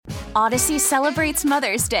Odyssey celebrates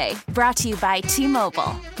Mother's Day, brought to you by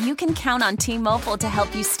T-Mobile. You can count on T-Mobile to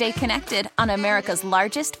help you stay connected on America's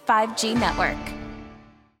largest 5G network.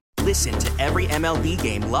 Listen to every MLB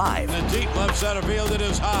game live. In the deep left center field, it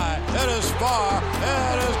is high, it is far,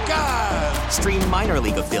 it is gone. Stream minor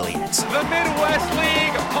league affiliates. The Midwest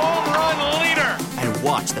League home run leader. And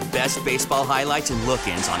watch the best baseball highlights and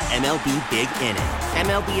look-ins on MLB Big Inning.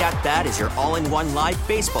 MLB At Bat is your all-in-one live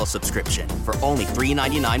baseball subscription for only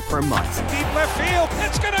 $3.99 per month. Deep left field,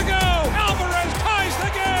 it's gonna go. Alvarez ties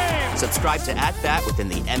the game. Subscribe to At Bat within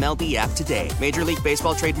the MLB app today. Major League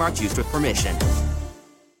Baseball trademarks used with permission.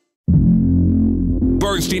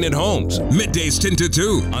 Bernstein and Holmes, middays 10 to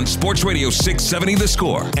 2 on Sports Radio 670 The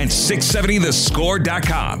Score and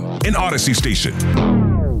 670thescore.com, an Odyssey station.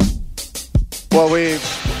 Well, we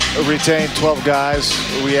retained 12 guys.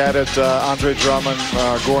 We added Andre Drummond,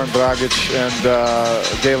 Goran Dragic, and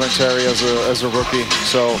Dalen Terry as a rookie.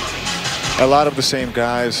 So a lot of the same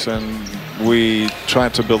guys, and we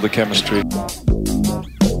tried to build the chemistry.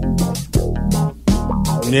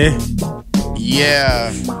 Yeah.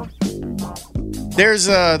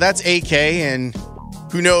 That's AK, and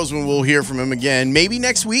who knows when we'll hear from him again. Maybe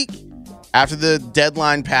next week. After the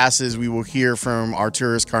deadline passes, we will hear from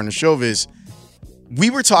Arturas Karnisovas. We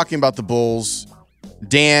were talking about the Bulls.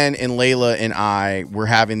 Dan and Layla and I were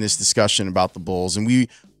having this discussion about the Bulls, and we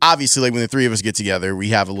obviously, like when the three of us get together, we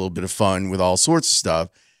have a little bit of fun with all sorts of stuff.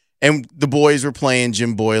 And the boys were playing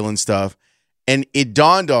Jim Boyle and stuff, and it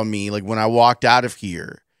dawned on me, like when I walked out of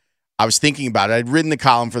here, I was thinking about it. I'd written the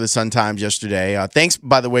column for the Sun-Times yesterday. Thanks,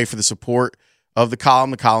 by the way, for the support of the column.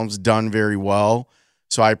 The column's done very well,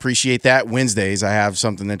 so I appreciate that. Wednesdays, I have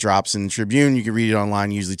something that drops in the Tribune. You can read it online,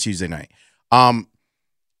 usually Tuesday night.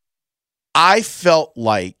 I felt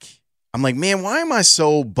like, I'm like, man, why am I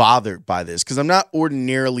so bothered by this? Because I'm not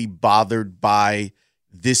ordinarily bothered by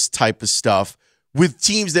this type of stuff with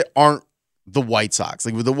teams that aren't the White Sox.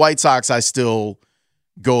 Like with the White Sox, I still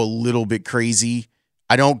go a little bit crazy.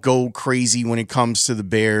 I don't go crazy when it comes to the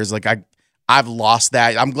Bears. Like I've lost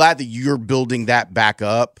that. I'm glad that you're building that back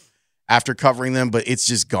up after covering them, but it's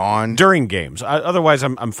just gone during games. Otherwise,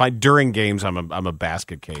 I'm fine. During games, I'm a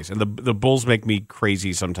basket case, and the Bulls make me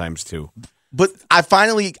crazy sometimes too. But I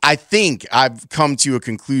think I've come to a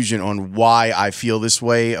conclusion on why I feel this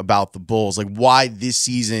way about the Bulls, like why this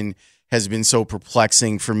season has been so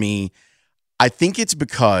perplexing for me. I think it's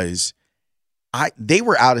because they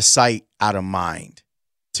were out of sight, out of mind.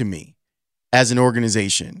 To me, as an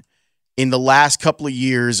organization, in the last couple of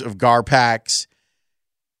years of Garpax,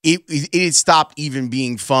 it stopped even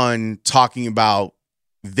being fun talking about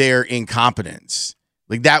their incompetence.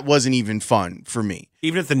 Like that wasn't even fun for me.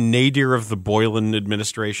 Even at the nadir of the Boylan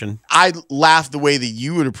administration, I laughed the way that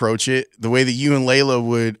you would approach it, the way that you and Layla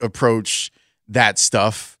would approach that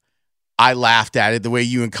stuff. I laughed at it the way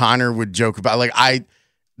you and Connor would joke about.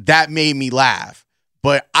 That made me laugh,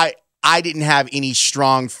 but I didn't have any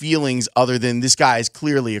strong feelings other than this guy is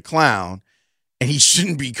clearly a clown and he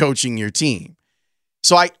shouldn't be coaching your team.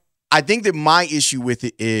 So I think that my issue with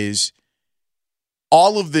it is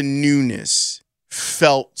all of the newness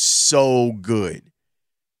felt so good.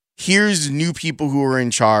 Here's new people who are in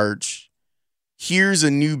charge. Here's a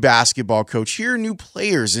new basketball coach. Here are new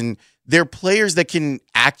players, and they're players that can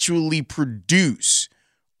actually produce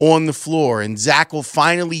on the floor. And Zach will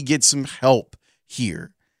finally get some help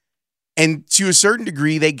here. And to a certain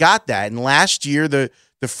degree, they got that. And last year, the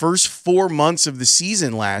first 4 months of the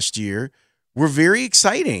season last year were very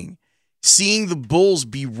exciting. Seeing the Bulls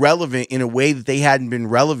be relevant in a way that they hadn't been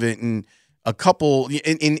relevant in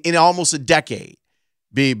in almost a decade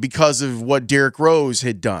because of what Derrick Rose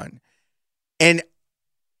had done. And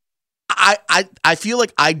I feel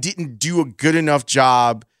like I didn't do a good enough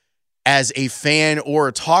job as a fan or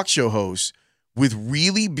a talk show host with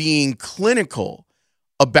really being clinical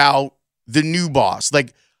about the new boss.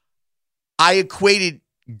 Like I equated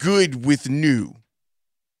good with new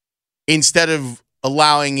instead of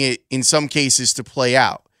allowing it in some cases to play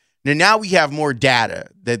out. Now we have more data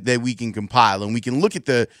that we can compile, and we can look at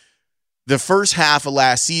the first half of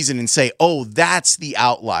last season and say, oh, that's the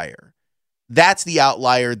outlier. That's the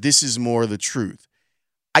outlier. This is more the truth.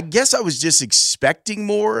 I guess I was just expecting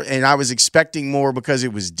more, and I was expecting more because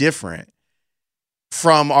it was different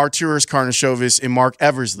from Arturas Karnisovas and Mark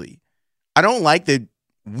Eversley. I don't like that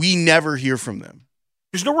we never hear from them.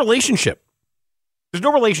 There's no relationship. There's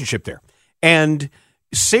no relationship there. And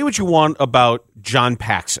say what you want about John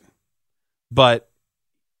Paxson, but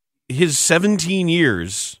his 17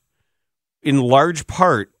 years in large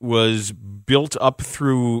part was built up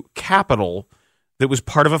through capital that was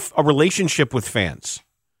part of a relationship with fans.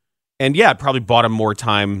 And yeah, it probably bought him more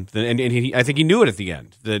time than, and I think he knew it at the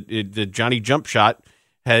end that the Johnny jump shot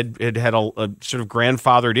had a sort of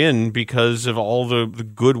grandfathered in because of all the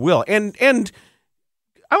goodwill. And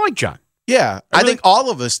I like John. Yeah, I think all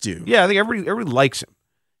of us do. Yeah, I think everybody likes him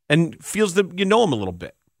and feels that you know him a little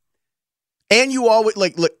bit. And you always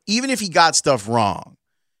look, even if he got stuff wrong,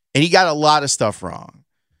 and he got a lot of stuff wrong,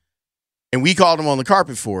 and we called him on the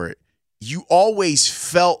carpet for it, you always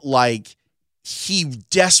felt like he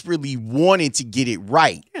desperately wanted to get it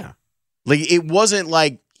right. Yeah. Like, it wasn't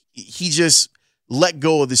like he just let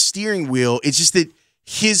go of the steering wheel. It's just that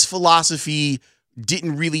his philosophy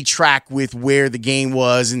didn't really track with where the game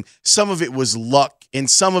was, and some of it was luck, and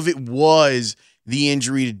some of it was the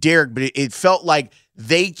injury to Derek, but it felt like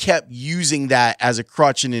they kept using that as a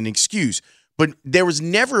crutch and an excuse. But there was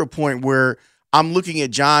never a point where I'm looking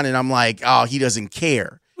at John and I'm like, oh, he doesn't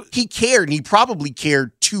care. He cared, and he probably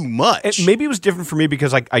cared too much. Maybe it was different for me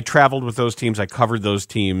because I traveled with those teams. I covered those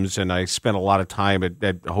teams, and I spent a lot of time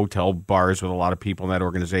at hotel bars with a lot of people in that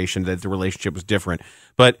organization. That the relationship was different.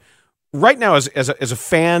 But right now, as a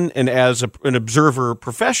fan and as an observer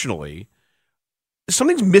professionally,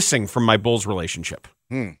 something's missing from my Bulls relationship.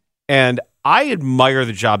 And I admire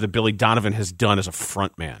the job that Billy Donovan has done as a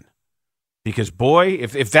front man. Because, boy,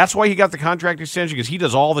 if that's why he got the contract extension, because he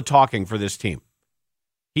does all the talking for this team.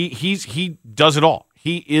 He does it all.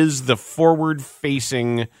 He is the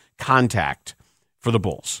forward-facing contact for the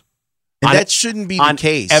Bulls. And that shouldn't be the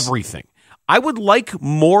case. Everything. I would like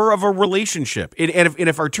more of a relationship. And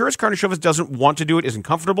if Arturas Karnisovas doesn't want to do it, isn't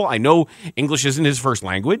comfortable, I know English isn't his first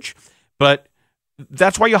language, but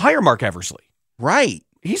that's why you hire Mark Eversley. Right.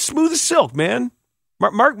 He's smooth as silk, man.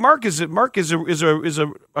 Mark is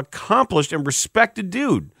a accomplished and respected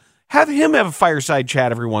dude. Have him have a fireside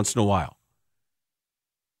chat every once in a while.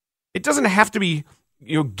 It doesn't have to be,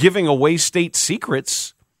 giving away state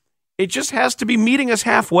secrets. It just has to be meeting us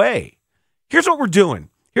halfway. Here's what we're doing.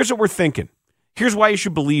 Here's what we're thinking. Here's why you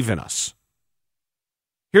should believe in us.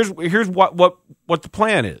 Here's what the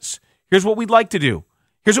plan is. Here's what we'd like to do.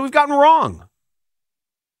 Here's what we've gotten wrong.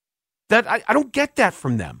 That I don't get that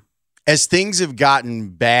from them. As things have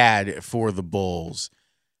gotten bad for the Bulls,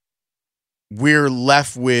 we're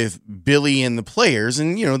left with Billy and the players,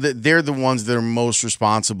 and they're the ones that are most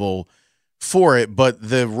responsible for it, but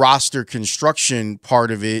the roster construction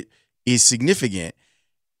part of it is significant.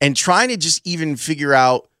 And trying to just even figure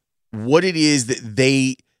out what it is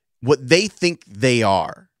that what they think they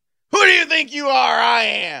are. Who do you think you are? I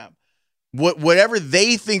am. Whatever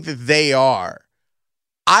they think that they are.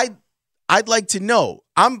 I'd like to know.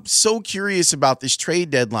 I'm so curious about this trade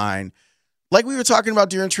deadline. Like we were talking about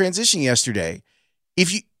during transition yesterday.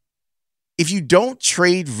 If you don't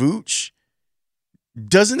trade Vooch,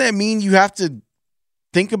 doesn't that mean you have to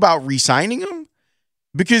think about re-signing him?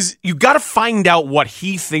 Because you got to find out what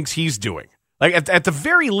he thinks he's doing. Like at the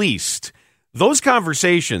very least, those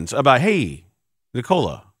conversations about, hey,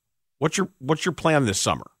 Nikola, what's your plan this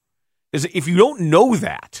summer? Is if you don't know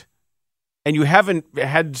that, and you haven't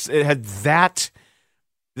had that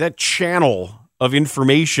channel of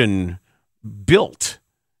information built,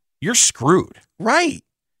 you're screwed. Right.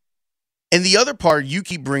 And the other part you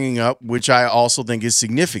keep bringing up, which I also think is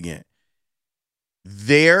significant,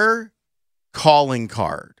 their calling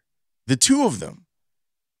card, the two of them,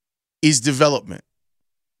 is development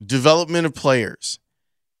of players.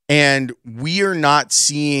 And we are not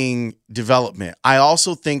seeing development. I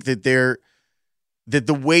also think that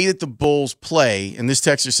the way that the Bulls play, and this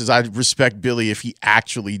texter says, I'd respect Billy if he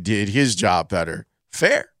actually did his job better.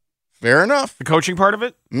 Fair enough. The coaching part of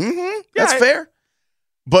it? Mm-hmm. That's fair.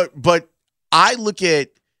 But I look at,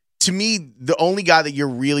 to me, the only guy that you're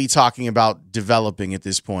really talking about developing at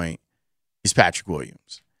this point is Patrick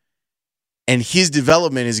Williams. And his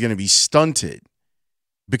development is going to be stunted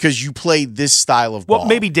because you played this style of ball. Well,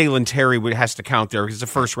 maybe Dalen Terry has to count there because it's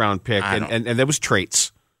a first-round pick, and that was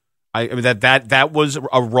traits. I mean, that was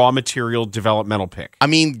a raw material developmental pick. I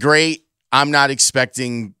mean, great. I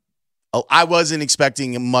wasn't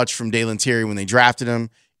expecting much from Dalen Terry when they drafted him.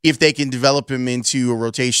 If they can develop him into a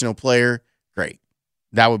rotational player, great.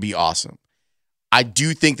 That would be awesome. I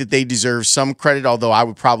do think that they deserve some credit, although I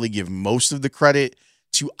would probably give most of the credit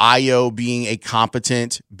to Ayo being a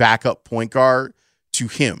competent backup point guard to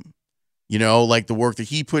him. Like the work that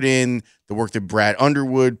he put in, the work that Brad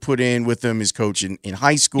Underwood put in with him, his coach in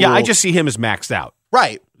high school. Yeah, I just see him as maxed out.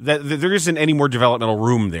 Right. There isn't any more developmental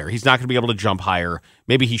room there. He's not going to be able to jump higher.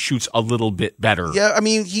 Maybe he shoots a little bit better. Yeah, I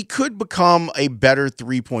mean, he could become a better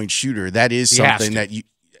three-point shooter. That is something that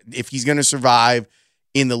if he's going to survive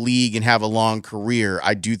in the league and have a long career,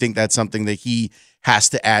 I do think that's something that he has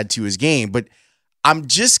to add to his game. But I'm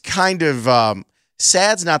just kind of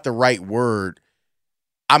sad's not the right word.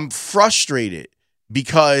 I'm frustrated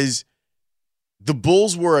because the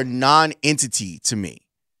Bulls were a non-entity to me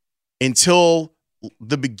until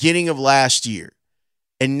the beginning of last year.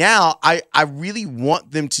 And now I really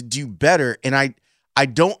want them to do better. And I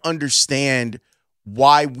don't understand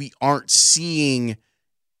why we aren't seeing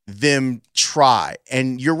them try.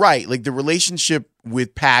 And you're right. Like, the relationship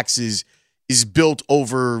with Pax is built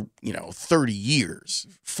over, 30 years,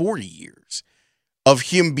 40 years of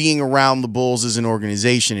him being around the Bulls as an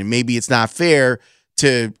organization. And maybe it's not fair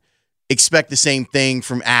to expect the same thing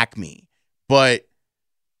from Acme, but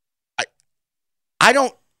I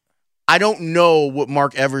don't know what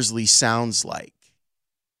Mark Eversley sounds like.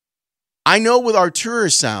 I know what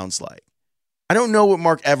Arturas sounds like. I don't know what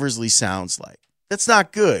Mark Eversley sounds like. That's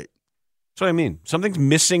not good. That's what I mean. Something's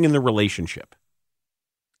missing in the relationship.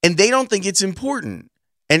 And they don't think it's important.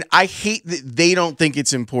 And I hate that they don't think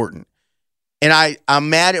it's important. And I'm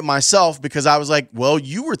mad at myself because I was like, well,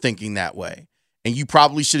 you were thinking that way. And you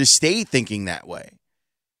probably should have stayed thinking that way.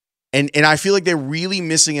 And I feel like they're really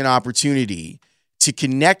missing an opportunity to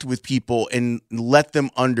connect with people and let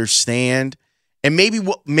them understand. And maybe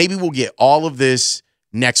we'll get all of this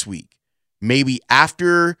next week. Maybe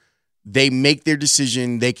after they make their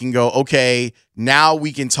decision, they can go, okay, now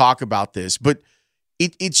we can talk about this. But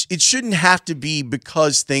it shouldn't have to be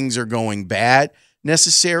because things are going bad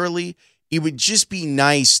necessarily. It would just be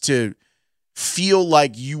nice to feel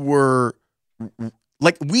like you were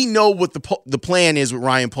like, we know what the plan is with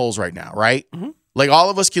Ryan Poles right now, right? Mm-hmm. Like, all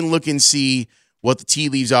of us can look and see what the tea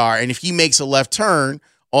leaves are. And if he makes a left turn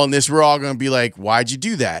on this, we're all going to be like, why'd you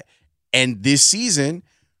do that? And this season,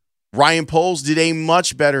 Ryan Poles did a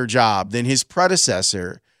much better job than his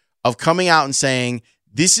predecessor of coming out and saying,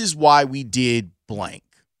 this is why we did blank.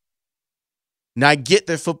 Now, I get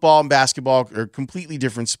that football and basketball are completely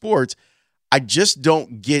different sports. I just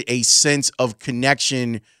don't get a sense of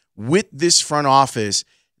connection with this front office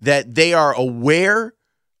that they are aware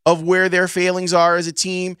of where their failings are as a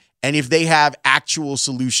team and if they have actual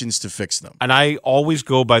solutions to fix them. And I always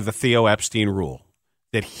go by the Theo Epstein rule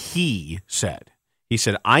that he said,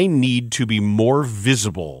 I need to be more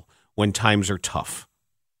visible when times are tough.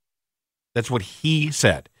 That's what he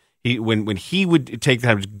said. When he would take the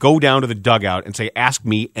time to go down to the dugout and say, ask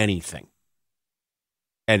me anything.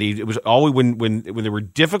 And it was always when there were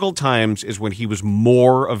difficult times is when he was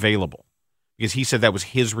more available because he said that was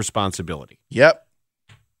his responsibility. Yep.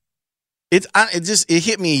 It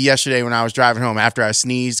hit me yesterday when I was driving home after I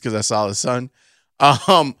sneezed because I saw the sun.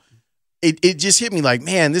 It just hit me like,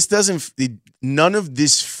 man, none of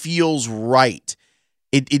this feels right.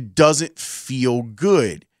 It doesn't feel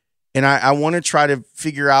good. And I want to try to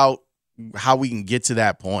figure out how we can get to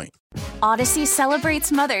that point. Odyssey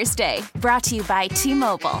celebrates Mother's Day, brought to you by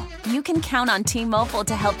T-Mobile. You can count on T-Mobile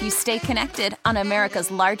to help you stay connected on America's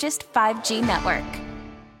largest 5G network.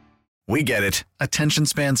 We get it. Attention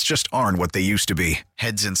spans just aren't what they used to be.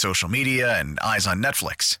 Heads in social media and eyes on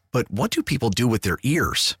Netflix. But what do people do with their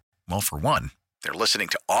ears? Well, for one, they're listening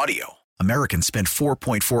to audio. Americans spend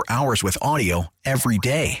 4.4 hours with audio every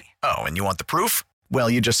day. Oh, and you want the proof? Well,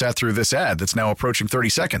 you just sat through this ad that's now approaching 30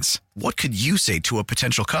 seconds. What could you say to a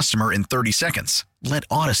potential customer in 30 seconds? Let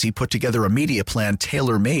Odyssey put together a media plan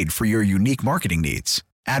tailor-made for your unique marketing needs.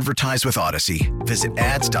 Advertise with Odyssey. Visit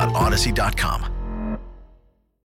ads.odyssey.com.